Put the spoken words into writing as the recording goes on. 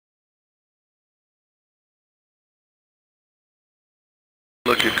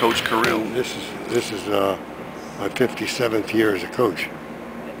look at Coach Carril? This is my 57th year as a coach,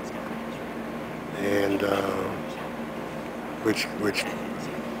 and which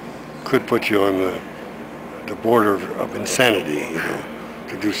could put you on the border of insanity, you know,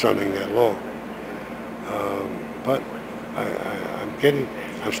 to do something that long. But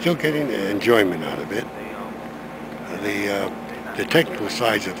I'm still getting enjoyment out of it. The technical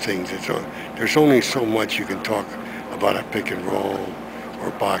sides of things, there's only so much you can talk about a pick and roll, or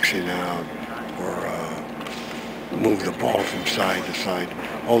boxing out, or move the ball from side to side,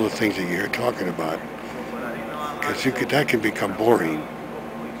 all the things that you're talking about. Because that can become boring,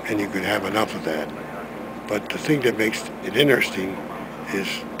 and you could have enough of that. But the thing that makes it interesting is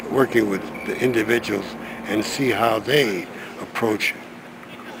working with the individuals and see how they approach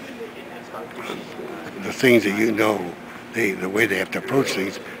the things that you know, the way they have to approach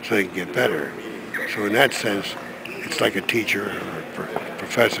things so they can get better. So in that sense, it's like a teacher or a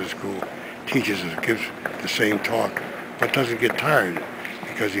professor who teaches and gives the same talk, but doesn't get tired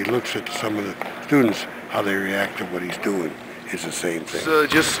because he looks at some of the students, how they react to what he's doing. It's the same thing.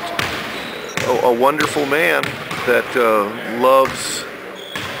 It's just a wonderful man that loves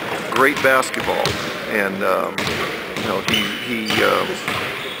great basketball, and you know, he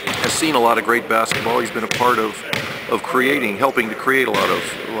has seen a lot of great basketball. He's been a part of helping to create a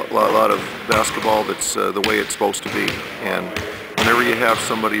lot of basketball that's the way it's supposed to be. And whenever you have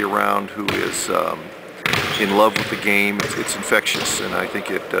somebody around who is in love with the game, it's infectious, and I think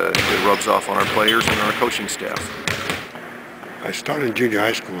it rubs off on our players and our coaching staff. I started in junior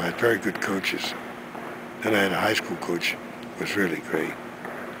high school. I had very good coaches. Then I had a high school coach who was really great.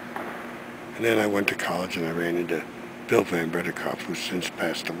 And then I went to college and I ran into Bill Van Bredekopf, who's since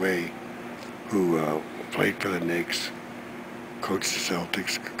passed away, who played for the Knicks, coached the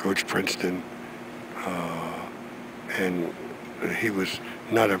Celtics, coached Princeton, and he was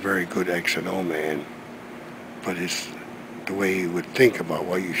not a very good X and O man, but the way he would think about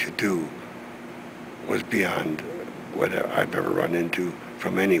what you should do was beyond what I've ever run into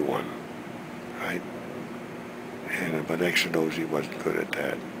from anyone, right? But X and O's, he wasn't good at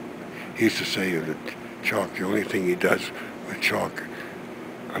that. He used to say that chalk, the only thing he does with chalk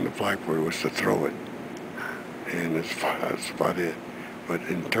on the blackboard was to throw it. And that's about it. But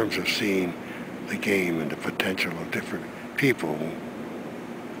in terms of seeing the game and the potential of different people,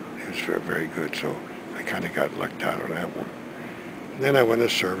 he was very, very good. So I kind of got lucked out on that one. And then I went to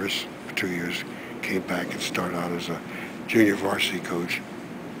service for 2 years, came back and started out as a junior varsity coach,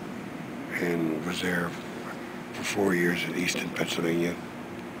 and was there for 4 years in Easton, Pennsylvania,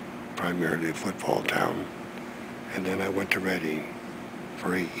 primarily a football town. And then I went to Reading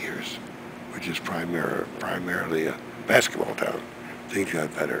for 8 years, which is primarily a basketball town. Things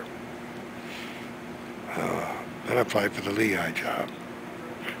got better. Then I applied for the Lehigh job,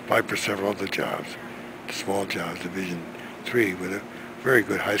 applied for several other jobs, small jobs, Division III, with a very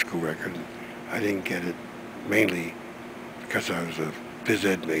good high school record. I didn't get it mainly because I was a phys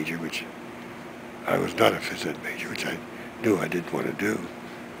ed major, which I was not a phys ed major, which I knew I didn't want to do.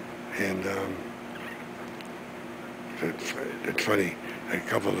 And it's funny, a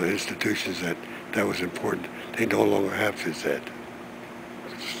couple of the institutions that was important, they no longer have phys ed,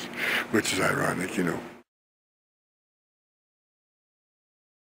 which is ironic, you know.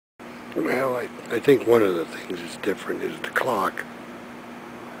 Well, I think one of the things that's different is the clock.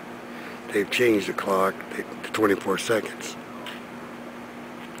 They've changed the clock to 24 seconds.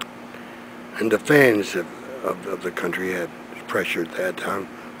 And the fans of the country have pressured that down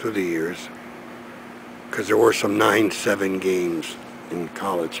through the years, because there were some 9-7 games in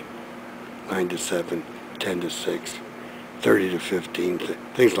college, 9-7, 10-6, 30-15,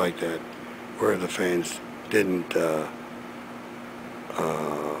 things like that, where the fans didn't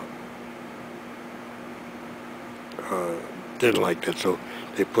like that, so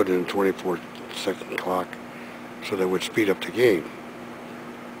they put in a 24-second clock so that would speed up the game.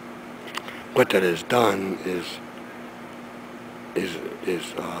 What that has done is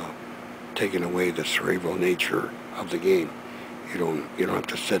taken away the cerebral nature of the game. You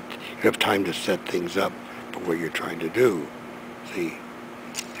don't have time to set things up for what you're trying to do. See,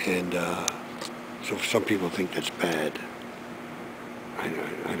 and so some people think that's bad. I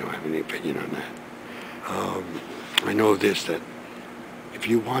don't have any opinion on that. I know this, that if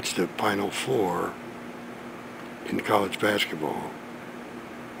you watch the Final Four in college basketball,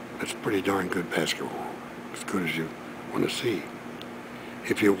 that's pretty darn good basketball, as good as you want to see.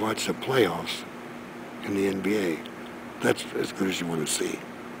 If you watch the playoffs in the NBA, that's as good as you want to see.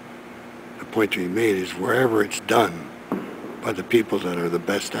 The point to be made is wherever it's done by the people that are the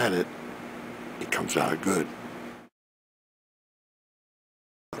best at it, it comes out good.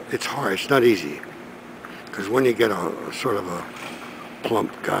 It's hard. It's not easy. Because when you get a sort of a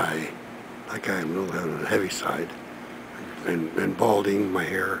plump guy, like I am a little on the heavy side, and balding, my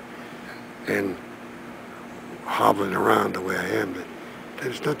hair, and hobbling around the way I am,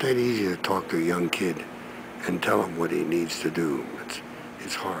 it's not that easy to talk to a young kid and tell him what he needs to do.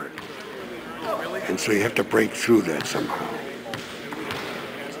 It's hard. And so you have to break through that somehow.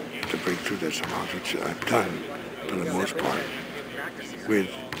 Which I've done for the most part, with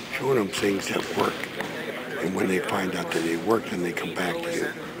showing them things that work. And when they find out that they work, then they come back to you.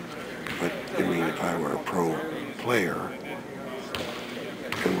 But, I mean, if I were a pro player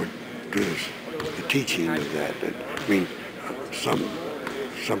and would do the teaching of that, I mean,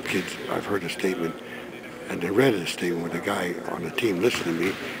 some kids, I've heard a statement, and they read a statement where the guy on the team listened to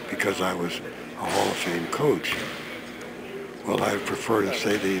me because I was a Hall of Fame coach. Well, I prefer to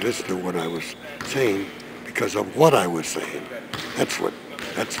say that he listened to what I was saying because of what I was saying. That's what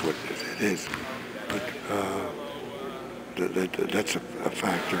it is. But that's a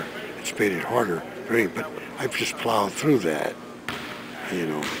factor. It's made it harder for me, but I've just plowed through that, you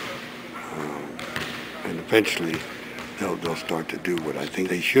know. And eventually, they'll start to do what I think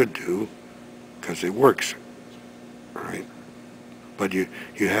they should do, because it works, right? But you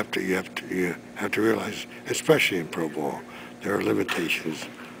have to realize, especially in pro ball, there are limitations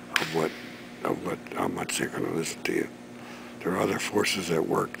of how much they're going to listen to you. There are other forces at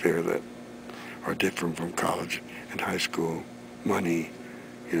work there that are different from college and high school. Money,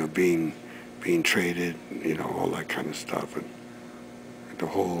 you know, being traded, you know, all that kind of stuff, and the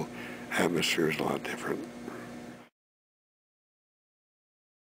whole atmosphere is a lot different.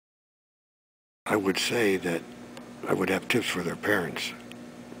 I would say that I would have tips for their parents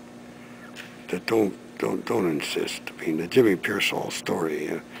that don't insist. I mean, the Jimmy Pearsall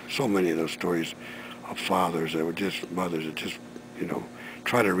story, so many of those stories of fathers that were just mothers that just, you know,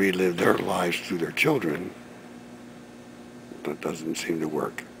 try to relive their lives through their children. That doesn't seem to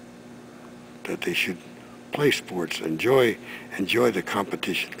work. That they should play sports, enjoy the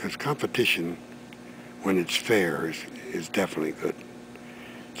competition, because competition, when it's fair, is definitely good.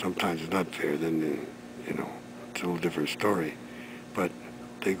 Sometimes it's not fair, then, you know, it's a little different story. But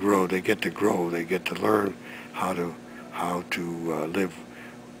they grow, they get to learn how to live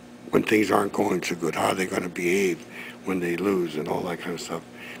when things aren't going so good. How are they going to behave when they lose and all that kind of stuff?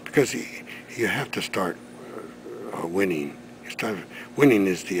 Because you have to start winning. Winning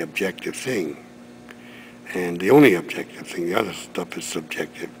is the objective thing, and the only objective thing. The other stuff is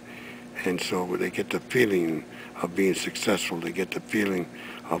subjective. And so they get the feeling of being successful. They get the feeling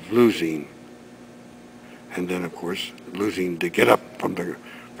of losing, and then of course losing to get up from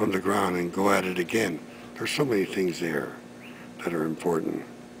the ground and go at it again. There's so many things there that are important,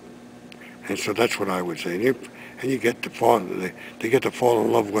 and so that's what I would say. And you get to fall. They get to fall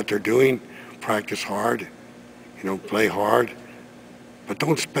in love with what they're doing. Practice hard, you know, play hard, but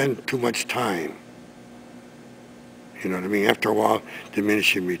don't spend too much time. You know what I mean? After a while,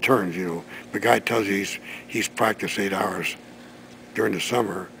 diminishing returns. You know, the guy tells you he's practiced 8 hours during the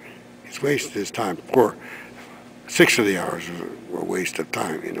summer. He's wasted his time. 6 of the hours were a waste of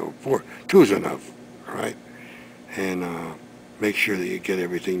time. You know, 2 is enough, right? And make sure that you get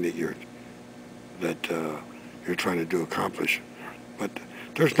everything that you're trying to accomplish. But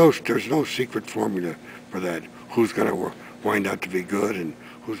there's no secret formula for that. Who's going to wind out to be good and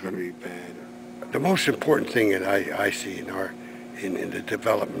who's going to be bad. The most important thing that I see in the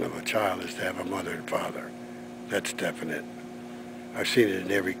development of a child is to have a mother and father. That's definite. I've seen it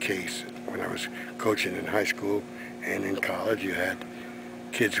in every case. When I was coaching in high school and in college, you had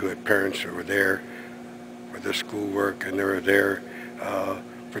kids who had parents who were there for their schoolwork, and they were there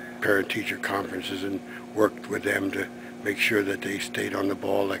for parent-teacher conferences and worked with them to make sure that they stayed on the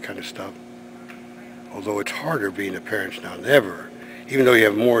ball, that kind of stuff. Although it's harder being a parent now than ever. Even though you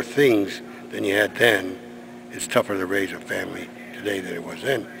have more things than you had then, it's tougher to raise a family today than it was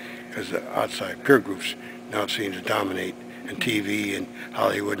then, because the outside peer groups now seem to dominate, and TV and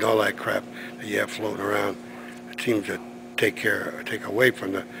Hollywood and all that crap that you have floating around. It seems to take away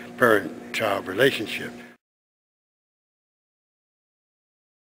from the parent-child relationship.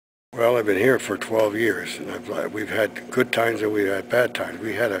 Well, I've been here for 12 years, and we've had good times and we've had bad times.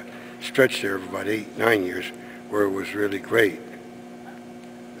 We had a stretch there of about 8-9 years where it was really great.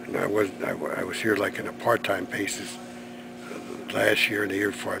 And I was here like in a part-time basis last year and the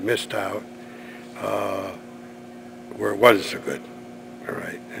year before I missed out, where it wasn't so good. All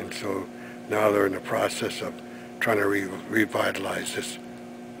right, and so now they're in the process of trying to revitalize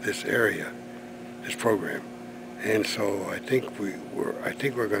this area, this program. And so I think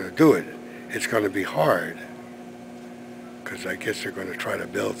we're going to do it. It's going to be hard, because I guess they're going to try to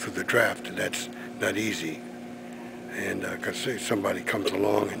build through the draft, and that's not easy. And because somebody comes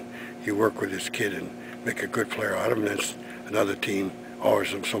along and you work with this kid and make a good player out of him, and another team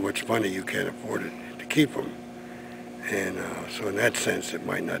offers them so much money you can't afford it to keep them. And so in that sense, it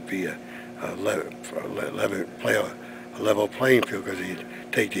might not be a level playing field, because you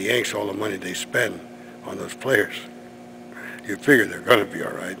take the Yanks all the money they spend on those players. You figure they're going to be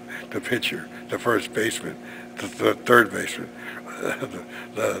all right. The pitcher, the first baseman, the third baseman,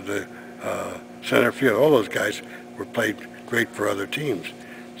 the center field, all those guys were played great for other teams.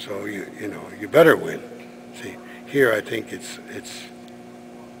 So you better win. See, here I think it's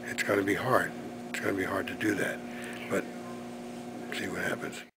going to be hard. It's going to be hard to do that. But see what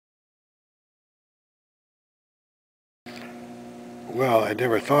happens. Well, I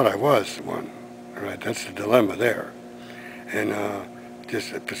never thought I was one. Right, that's the dilemma there. And just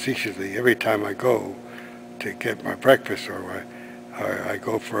facetiously, every time I go to get my breakfast, or I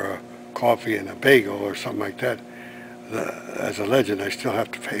go for a coffee and a bagel or something like that, as a legend, I still have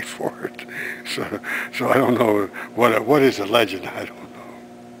to pay for it. So I don't know what is a legend. I don't know.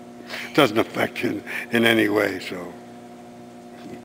 It doesn't affect you in any way. So.